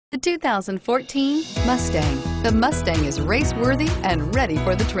The 2014 Mustang. The Mustang is race-worthy and ready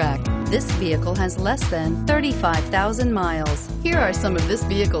for the track. This vehicle has less than 35,000 miles. Here are some of this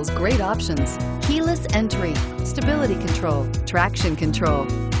vehicle's great options: keyless entry, stability control, traction control,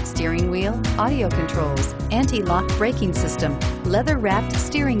 steering wheel audio controls, anti-lock braking system, leather-wrapped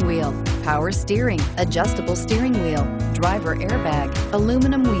steering wheel, power steering, adjustable steering wheel, driver airbag,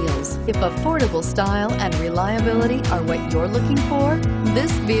 aluminum wheels. If affordable style and reliability are what you're looking for,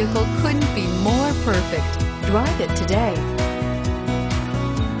 this vehicle couldn't be more perfect. Drive it today.